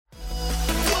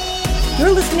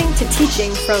You're listening to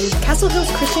teaching from Castle Hills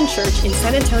Christian Church in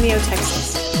San Antonio,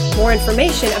 Texas. More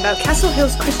information about Castle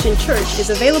Hills Christian Church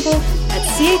is available at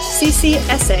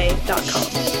chccsa.com.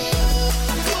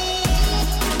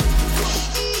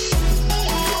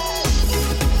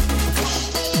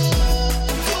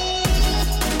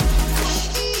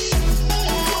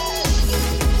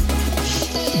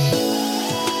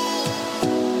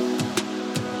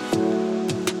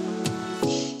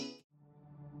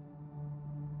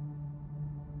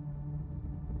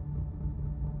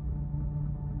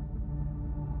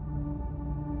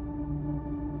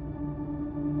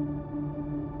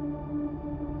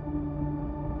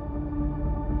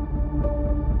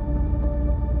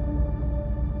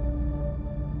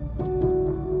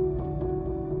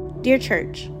 Dear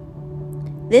Church,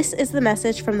 this is the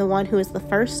message from the one who is the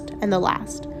first and the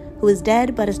last, who is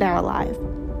dead but is now alive.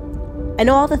 I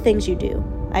know all the things you do.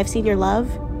 I have seen your love,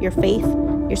 your faith,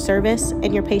 your service,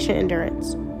 and your patient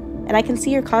endurance, and I can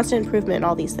see your constant improvement in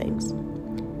all these things.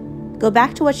 Go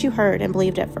back to what you heard and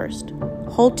believed at first.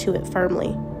 Hold to it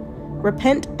firmly.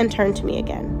 Repent and turn to me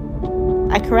again.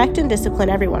 I correct and discipline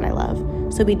everyone I love,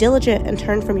 so be diligent and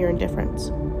turn from your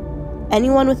indifference.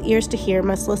 Anyone with ears to hear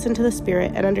must listen to the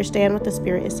Spirit and understand what the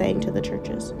Spirit is saying to the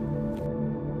churches.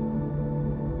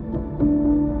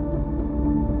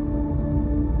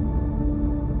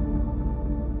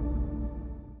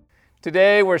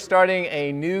 Today we're starting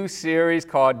a new series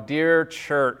called Dear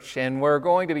Church, and we're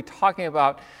going to be talking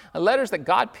about letters that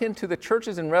God penned to the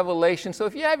churches in Revelation. So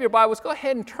if you have your Bibles, go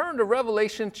ahead and turn to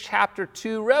Revelation chapter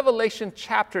 2. Revelation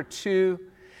chapter 2.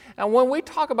 And when we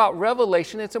talk about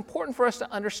Revelation, it's important for us to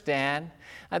understand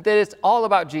that it's all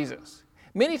about Jesus.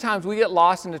 Many times we get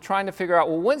lost into trying to figure out,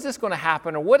 well, when's this going to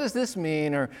happen, or what does this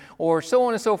mean, or so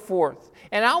on and so forth.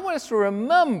 And I want us to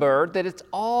remember that it's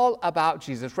all about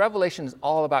Jesus. Revelation is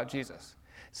all about Jesus.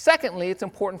 Secondly, it's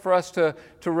important for us to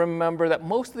remember that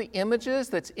most of the images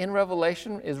that's in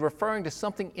Revelation is referring to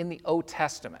something in the Old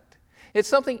Testament. It's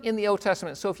something in the Old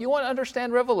Testament. So if you want to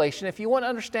understand Revelation, if you want to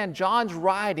understand John's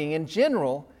writing in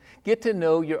general, get to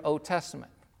know your Old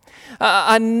Testament.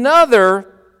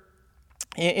 Another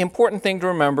important thing to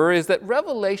remember is that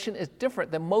Revelation is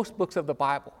different than most books of the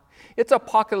Bible. It's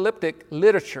apocalyptic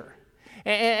literature.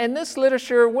 And this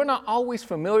literature we're not always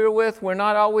familiar with, we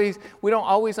don't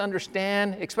always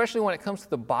understand, especially when it comes to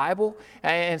the Bible.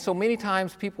 And so many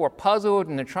times people are puzzled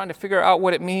and they're trying to figure out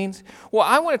what it means. Well,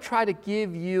 I want to try to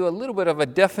give you a little bit of a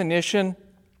definition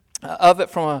of it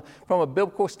from a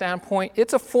biblical standpoint.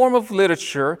 It's a form of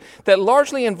literature that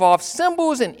largely involves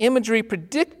symbols and imagery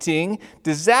predicting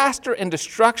disaster and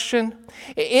destruction.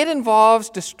 It involves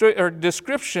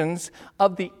descriptions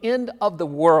of the end of the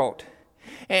world.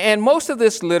 And most of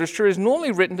this literature is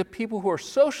normally written to people who are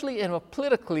socially and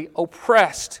politically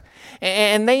oppressed.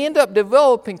 And they end up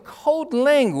developing code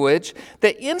language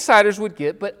that insiders would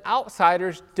get, but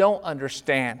outsiders don't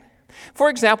understand. For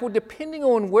example, depending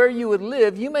on where you would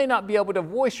live, you may not be able to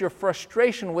voice your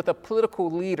frustration with a political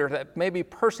leader that may be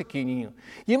persecuting you.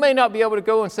 You may not be able to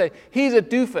go and say, he's a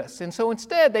doofus. And so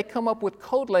instead, they come up with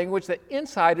code language that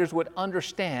insiders would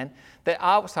understand that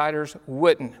outsiders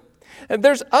wouldn't. And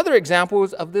there's other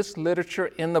examples of this literature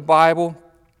in the Bible.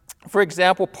 For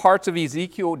example, parts of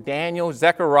Ezekiel, Daniel,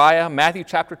 Zechariah, Matthew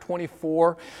chapter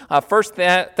 24, 1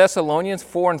 Thessalonians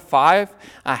 4 and 5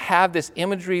 have this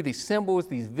imagery, these symbols,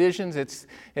 these visions.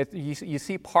 You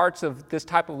see parts of this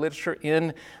type of literature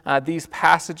in these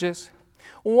passages.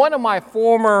 One of my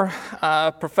former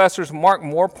professors, Mark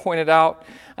Moore, pointed out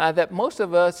that most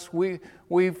of us, we've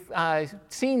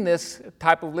seen this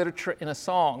type of literature in a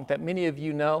song that many of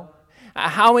you know.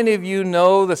 How many of you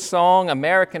know the song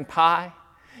American Pie?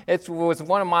 It was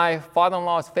one of my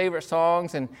father-in-law's favorite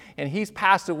songs, and he's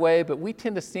passed away, but we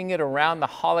tend to sing it around the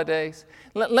holidays.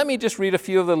 Let me just read a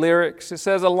few of the lyrics. It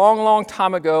says, a long, long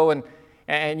time ago,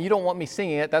 and you don't want me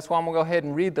singing it, that's why I'm going to go ahead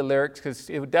and read the lyrics, because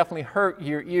it would definitely hurt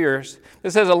your ears. It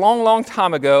says, a long, long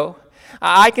time ago,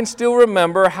 I can still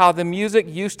remember how the music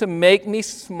used to make me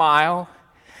smile,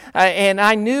 and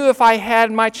I knew if I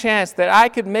had my chance that I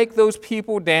could make those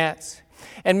people dance,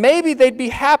 and maybe they'd be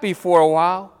happy for a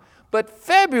while. But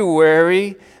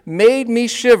February made me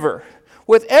shiver.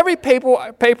 With every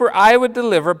paper I would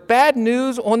deliver, bad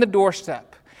news on the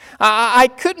doorstep. I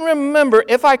couldn't remember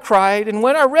if I cried, and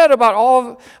when I read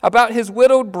about his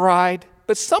widowed bride,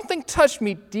 but something touched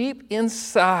me deep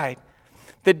inside.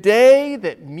 The day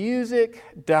that music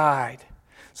died.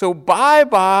 So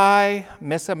bye-bye,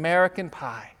 Miss American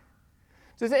Pie.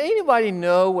 Does anybody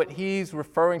know what he's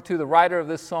referring to, the writer of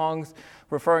this song's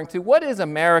referring to? What is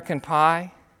American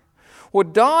Pie? Well,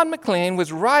 Don McLean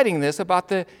was writing this about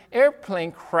the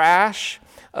airplane crash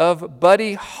of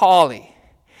Buddy Holly.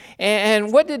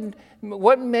 And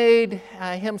what made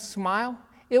him smile?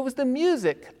 It was the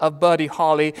music of Buddy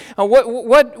Holly.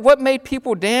 What made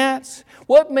people dance?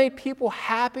 What made people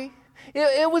happy?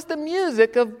 It was the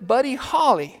music of Buddy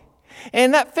Holly.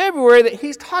 And that February that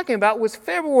he's talking about was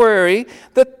February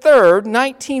the 3rd,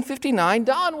 1959.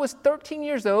 Don was 13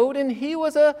 years old, and he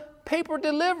was a paper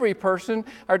delivery person,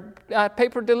 or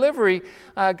paper delivery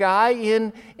guy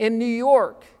in New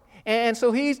York. And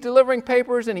so he's delivering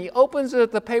papers, and he opens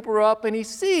the paper up, and he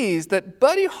sees that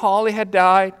Buddy Holly had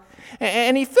died,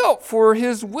 and he felt for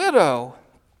his widow.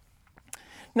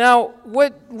 Now,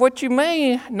 what you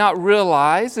may not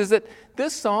realize is that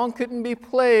this song couldn't be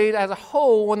played as a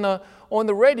whole on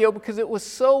the radio because it was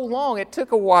so long. It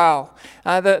took a while.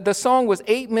 The song was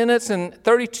 8 minutes and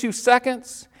 32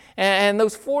 seconds, and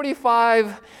those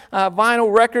 45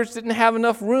 vinyl records didn't have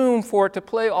enough room for it to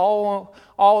play all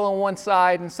on one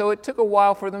side, and so it took a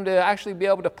while for them to actually be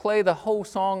able to play the whole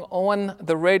song on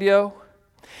the radio.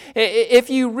 If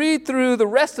you read through the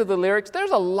rest of the lyrics,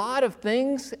 there's a lot of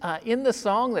things in the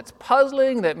song that's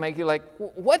puzzling, that make you like,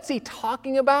 what's he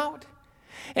talking about?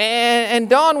 And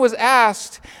Don was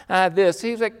asked this.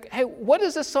 He was like, hey, what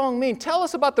does this song mean? Tell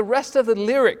us about the rest of the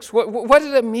lyrics. What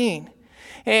does it mean?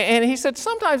 And he said,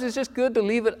 sometimes it's just good to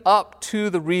leave it up to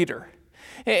the reader.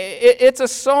 It's a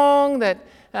song that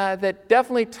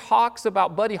definitely talks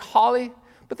about Buddy Holly,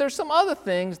 but there's some other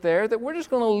things there that we're just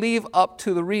going to leave up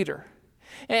to the reader.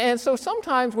 And so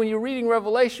sometimes when you're reading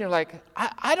Revelation, you're like,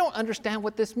 I don't understand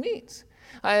what this means.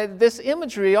 This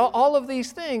imagery, all of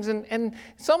these things, and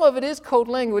some of it is code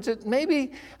language.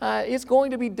 Maybe it's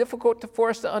going to be difficult for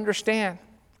us to understand.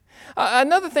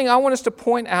 Another thing I want us to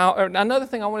point out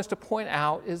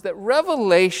is that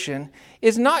Revelation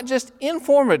is not just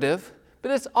informative,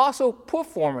 but it's also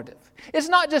performative. It's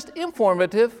not just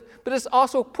informative, but it's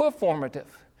also performative.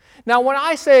 Now, when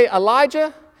I say,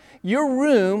 Elijah, your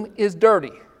room is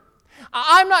dirty,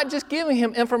 I'm not just giving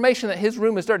him information that his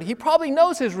room is dirty. He probably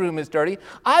knows his room is dirty.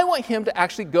 I want him to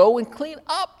actually go and clean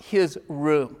up his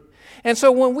room. And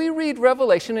so when we read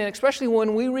Revelation, and especially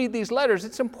when we read these letters,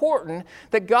 it's important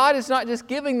that God is not just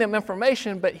giving them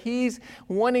information, but He's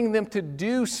wanting them to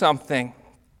do something.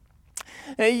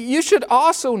 You should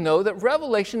also know that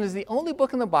Revelation is the only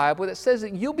book in the Bible that says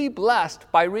that you'll be blessed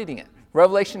by reading it.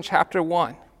 Revelation chapter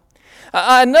 1.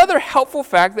 Another helpful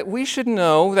fact that we should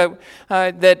know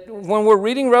that when we're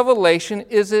reading Revelation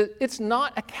is that it's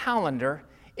not a calendar,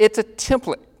 it's a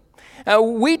template.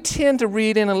 We tend to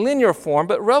read in a linear form,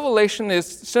 but Revelation is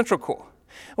centrical.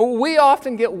 We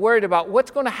often get worried about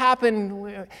what's going to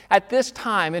happen at this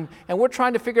time, and we're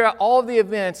trying to figure out all of the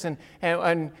events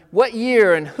and what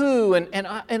year and who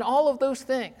and all of those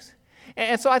things.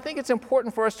 And so I think it's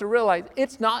important for us to realize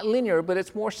it's not linear, but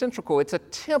it's more centrical. It's a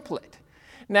template.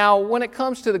 Now, when it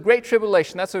comes to the Great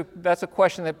Tribulation, that's a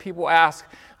question that people ask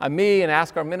me and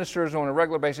ask our ministers on a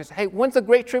regular basis. Hey, when's the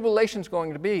Great Tribulation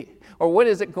going to be? Or what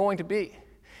is it going to be?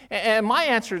 And my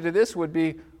answer to this would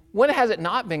be, when has it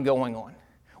not been going on?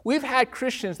 We've had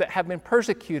Christians that have been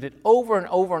persecuted over and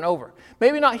over and over.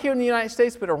 Maybe not here in the United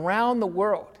States, but around the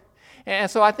world.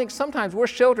 And so I think sometimes we're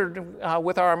sheltered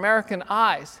with our American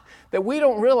eyes that we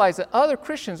don't realize that other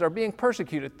Christians are being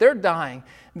persecuted. They're dying.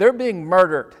 They're being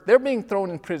murdered. They're being thrown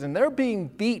in prison. They're being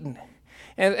beaten.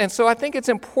 And so I think it's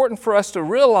important for us to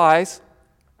realize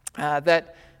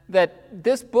that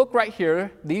this book right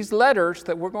here, these letters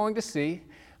that we're going to see,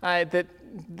 that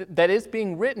is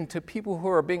being written to people who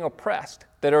are being oppressed,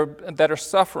 that are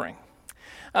suffering.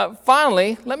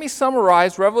 Finally, let me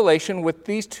summarize Revelation with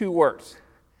these two words.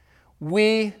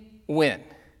 We win.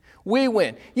 We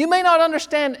win. You may not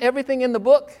understand everything in the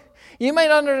book. You may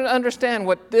not understand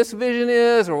what this vision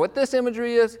is or what this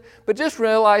imagery is, but just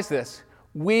realize this.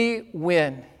 We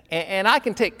win. And I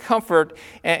can take comfort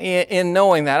in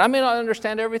knowing that. I may not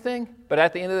understand everything, but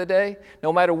at the end of the day,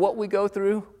 no matter what we go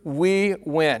through, we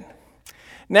win.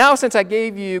 Now, since I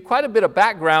gave you quite a bit of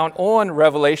background on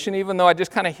Revelation, even though I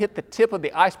just kind of hit the tip of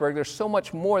the iceberg, there's so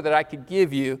much more that I could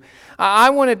give you. I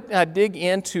want to dig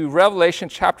into Revelation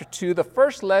chapter 2. The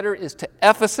first letter is to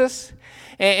Ephesus,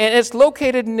 and it's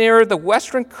located near the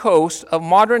western coast of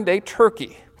modern-day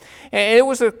Turkey. And it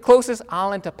was the closest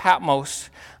island to Patmos,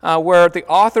 where the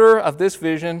author of this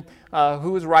vision,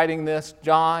 who was writing this,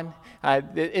 John,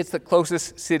 it's the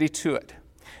closest city to it.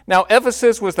 Now,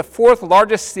 Ephesus was the fourth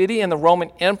largest city in the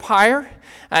Roman Empire.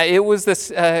 It was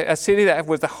a city that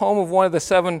was the home of one of the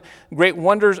 7 great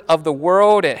wonders of the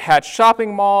world. It had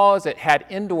shopping malls. It had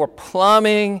indoor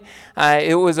plumbing.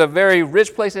 It was a very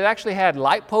rich place. It actually had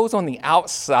light poles on the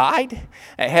outside.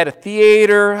 It had a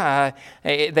theater.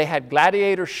 They had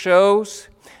gladiator shows.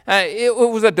 It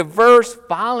was a diverse,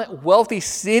 violent, wealthy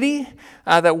city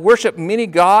that worshiped many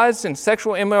gods, and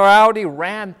sexual immorality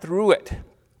ran through it.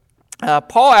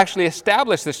 Paul actually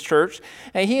established this church,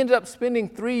 and he ended up spending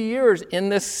 3 years in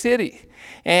this city.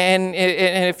 And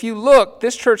if you look,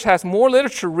 this church has more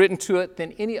literature written to it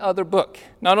than any other book.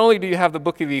 Not only do you have the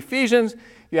book of Ephesians,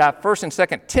 you have 1st and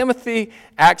 2nd Timothy,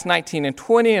 Acts 19 and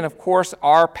 20, and of course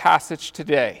our passage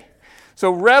today.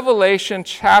 So Revelation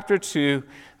chapter 2,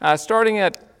 starting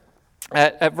at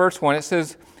verse 1, it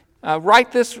says,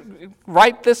 write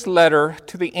this letter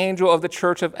to the angel of the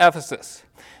church of Ephesus.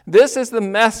 This is the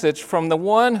message from the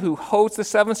one who holds the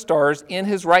 7 stars in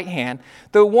his right hand,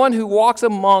 the one who walks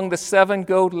among the 7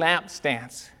 gold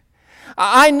lampstands.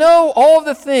 I know all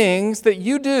the things that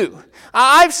you do.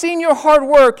 I've seen your hard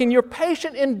work and your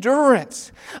patient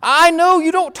endurance. I know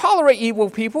you don't tolerate evil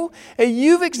people.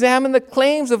 You've examined the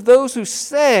claims of those who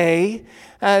say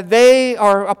they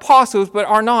are apostles but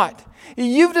are not.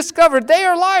 You've discovered they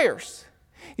are liars.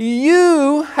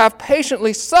 You have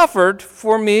patiently suffered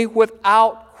for me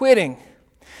without quitting.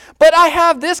 But I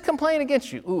have this complaint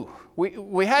against you.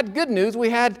 We had good news.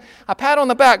 We had a pat on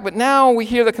the back, but now we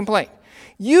hear the complaint.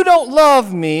 You don't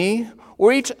love me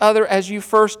or each other as you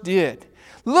first did.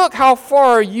 Look how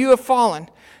far you have fallen.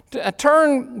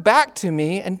 Turn back to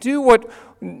me and do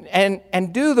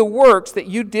do the works that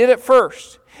you did at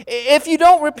first. If you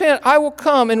don't repent, I will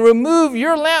come and remove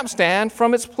your lampstand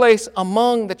from its place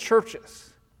among the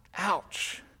churches.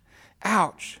 Ouch.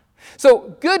 Ouch.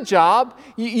 So good job.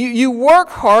 You work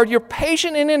hard. You're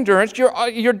patient in endurance.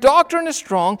 Your doctrine is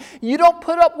strong. You don't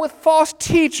put up with false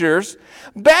teachers.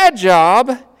 Bad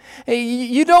job.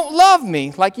 You don't love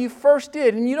me like you first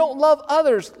did, and you don't love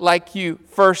others like you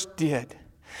first did.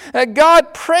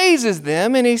 God praises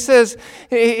them, and He says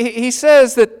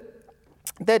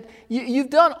that you've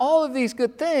done all of these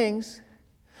good things,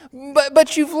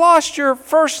 but you've lost your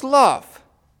first love.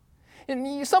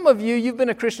 And some of you've been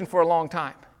a Christian for a long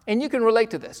time. And you can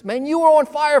relate to this. Man, you were on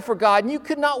fire for God, and you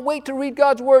could not wait to read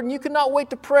God's Word, and you could not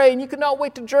wait to pray, and you could not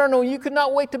wait to journal, and you could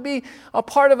not wait to be a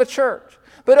part of a church.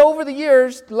 But over the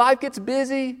years, life gets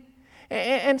busy,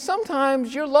 and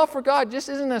sometimes your love for God just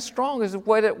isn't as strong as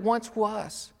what it once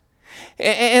was.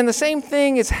 And the same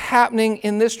thing is happening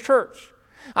in this church.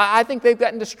 I think they've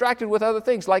gotten distracted with other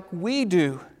things like we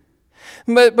do.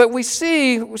 But we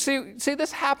see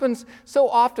this happens so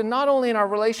often, not only in our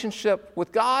relationship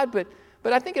with God,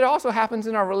 but I think it also happens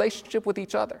in our relationship with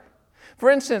each other.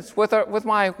 For instance, with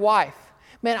my wife,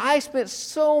 man, I spent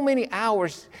so many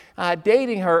hours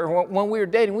dating her. When we were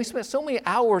dating, we spent so many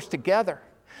hours together.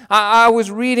 I was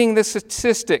reading this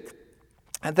statistic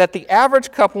that the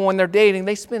average couple, when they're dating,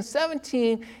 they spend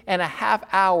 17 and a half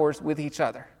hours with each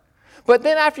other. But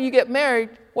then after you get married,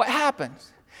 what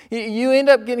happens? You end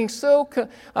up getting so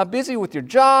busy with your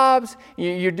jobs,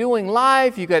 you're doing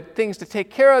life, you got things to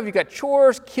take care of, you got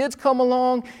chores, kids come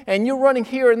along, and you're running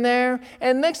here and there.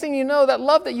 And next thing you know, that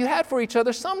love that you had for each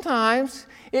other, sometimes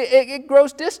it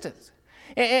grows distant.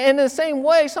 And in the same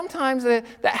way, sometimes that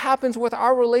happens with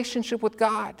our relationship with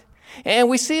God. And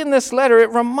we see in this letter,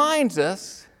 it reminds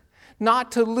us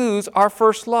not to lose our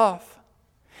first love.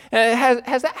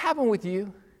 Has that happened with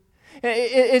you?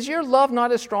 Is your love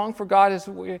not as strong for God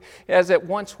as it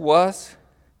once was?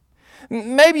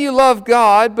 Maybe you love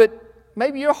God, but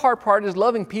maybe your hard part is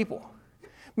loving people.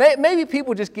 Maybe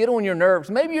people just get on your nerves.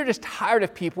 Maybe you're just tired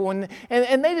of people, and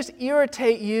they just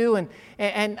irritate you.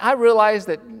 And I realize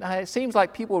that it seems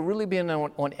like people have really been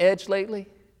on edge lately.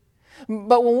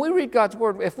 But when we read God's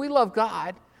Word, if we love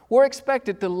God, we're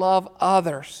expected to love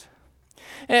others.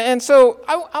 And so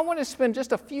I want to spend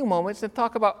just a few moments and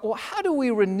talk about, well, how do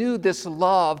we renew this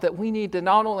love that we need to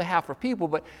not only have for people,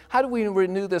 but how do we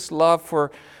renew this love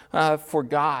for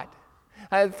God?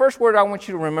 The first word I want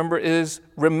you to remember is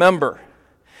remember.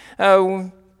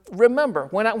 Remember.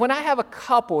 When I have a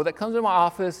couple that comes to my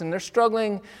office and they're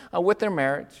struggling with their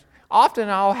marriage, often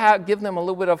I'll give them a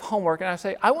little bit of homework, and I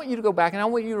say, I want you to go back and I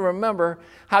want you to remember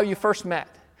how you first met.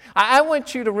 I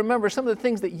want you to remember some of the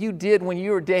things that you did when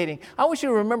you were dating. I want you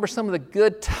to remember some of the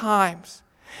good times.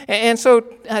 And so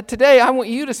today I want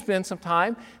you to spend some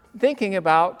time thinking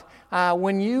about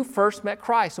when you first met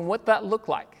Christ and what that looked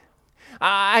like.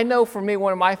 I know for me,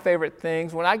 one of my favorite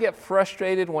things, when I get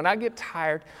frustrated, when I get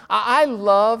tired, I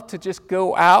love to just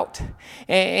go out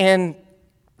and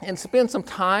spend some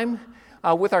time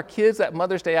with our kids at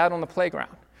Mother's Day out on the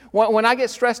playground. When I get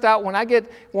stressed out, when I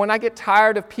get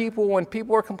tired of people, when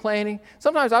people are complaining,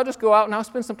 sometimes I'll just go out and I'll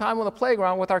spend some time on the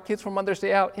playground with our kids for Mother's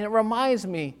Day out, and it reminds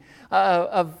me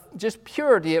of just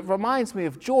purity. It reminds me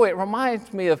of joy. It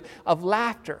reminds me of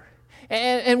laughter.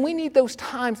 And we need those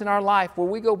times in our life where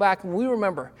we go back and we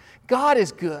remember God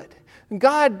is good.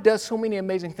 God does so many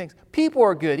amazing things. People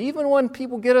are good. Even when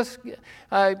people get us,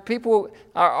 people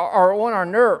are on our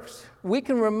nerves, we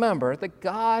can remember that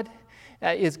God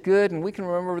is good, and we can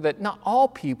remember that not all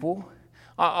people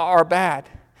are bad.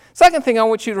 Second thing I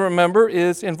want you to remember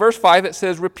is in verse 5 it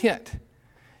says repent.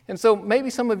 And so maybe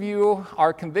some of you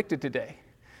are convicted today.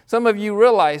 Some of you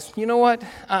realize, you know what,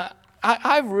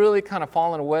 I've really kind of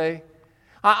fallen away.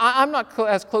 I'm not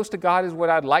as close to God as what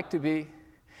I'd like to be.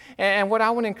 And what I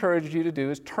want to encourage you to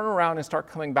do is turn around and start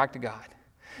coming back to God.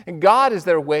 And God is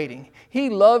there waiting. He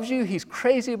loves you. He's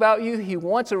crazy about you. He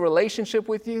wants a relationship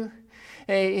with you.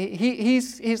 And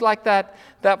he's like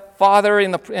that father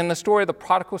in the story of the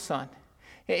prodigal son.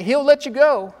 He'll let you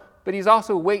go, but he's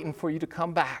also waiting for you to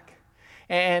come back.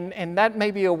 And that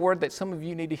may be a word that some of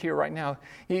you need to hear right now.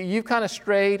 You've kind of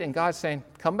strayed, and God's saying,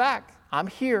 come back. I'm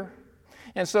here.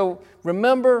 And so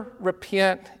remember,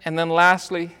 repent, and then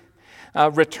lastly,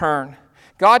 return.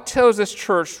 God tells this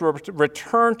church to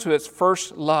return to its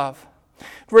first love.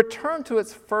 Return to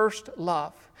its first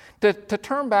love. To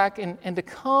turn back and to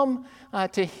come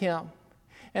to Him.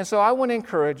 And so I want to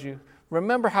encourage you,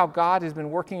 remember how God has been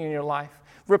working in your life.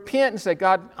 Repent and say,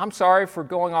 God, I'm sorry for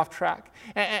going off track.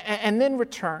 And then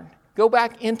return. Go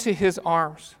back into His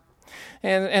arms.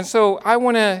 And so I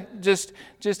want to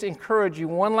just encourage you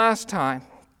one last time.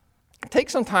 Take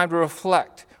some time to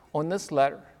reflect on this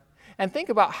letter. And think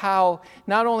about how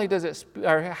not only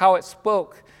how it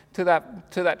spoke to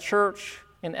that church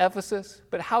in Ephesus,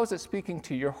 but how is it speaking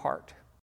to your heart?